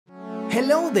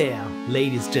Hello there,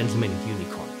 ladies, gentlemen and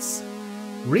unicorns.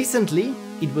 Recently,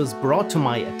 it was brought to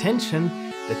my attention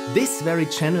that this very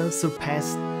channel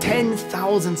surpassed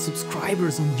 10,000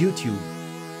 subscribers on YouTube.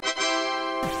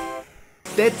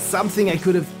 That's something I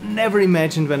could have never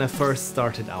imagined when I first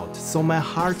started out. So my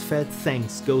heartfelt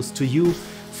thanks goes to you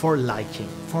for liking,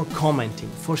 for commenting,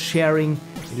 for sharing,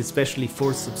 and especially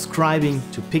for subscribing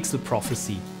to Pixel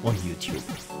Prophecy on YouTube.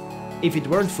 If it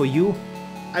weren't for you,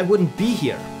 I wouldn't be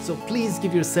here, so please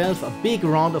give yourself a big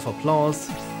round of applause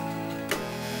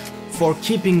for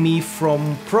keeping me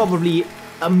from probably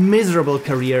a miserable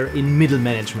career in middle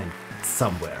management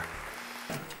somewhere.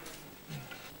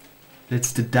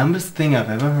 That's the dumbest thing I've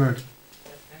ever heard.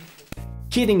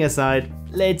 Kidding aside,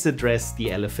 let's address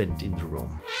the elephant in the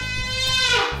room.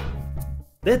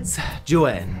 That's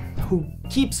Joanne, who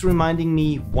keeps reminding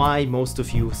me why most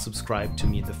of you subscribe to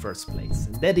me in the first place.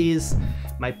 And that is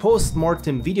my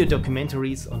post-mortem video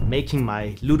documentaries on making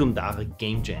my Ludum Dare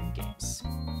Game Jam games.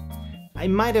 I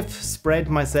might have spread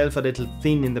myself a little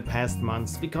thin in the past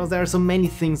months because there are so many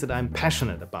things that I'm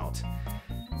passionate about.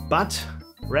 But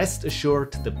rest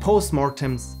assured, the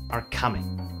post-mortems are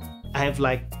coming. I have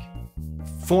like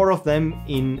 4 of them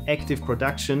in active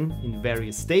production, in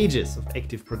various stages of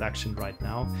active production right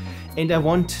now, and I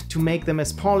want to make them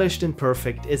as polished and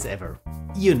perfect as ever.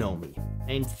 You know me.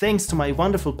 And thanks to my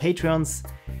wonderful Patreons,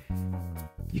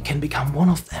 you can become one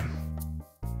of them.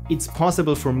 It's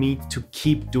possible for me to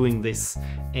keep doing this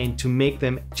and to make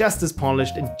them just as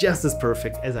polished and just as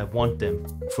perfect as I want them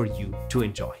for you to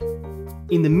enjoy.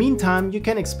 In the meantime, you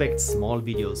can expect small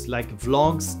videos like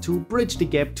vlogs to bridge the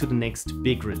gap to the next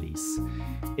big release,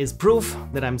 as proof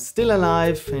that I'm still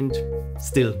alive and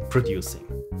still producing.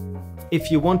 If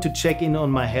you want to check in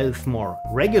on my health more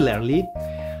regularly,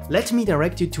 let me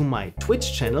direct you to my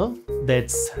Twitch channel.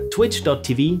 That's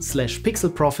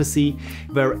twitch.tv/pixelprophecy,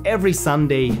 where every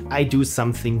Sunday I do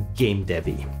something game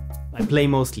devy. I play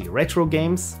mostly retro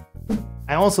games.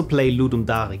 I also play Ludum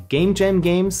Dare Game Jam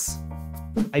games.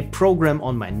 I program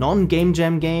on my non-Game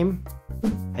Jam game.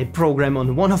 I program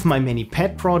on one of my many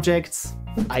pet projects.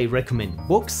 I recommend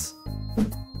books.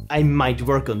 I might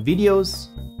work on videos.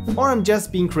 Or I'm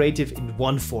just being creative in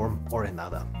one form or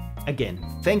another. Again,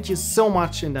 thank you so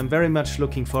much, and I'm very much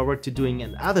looking forward to doing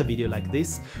another video like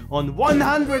this on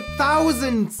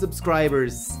 100,000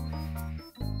 subscribers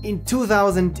in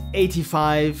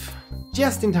 2085,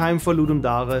 just in time for Ludum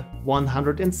Dare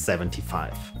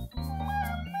 175.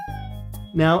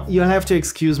 Now, you'll have to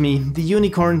excuse me, the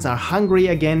unicorns are hungry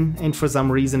again, and for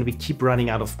some reason we keep running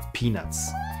out of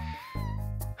peanuts.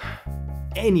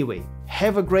 Anyway,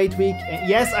 have a great week, and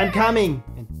yes, I'm coming,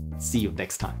 and see you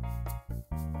next time.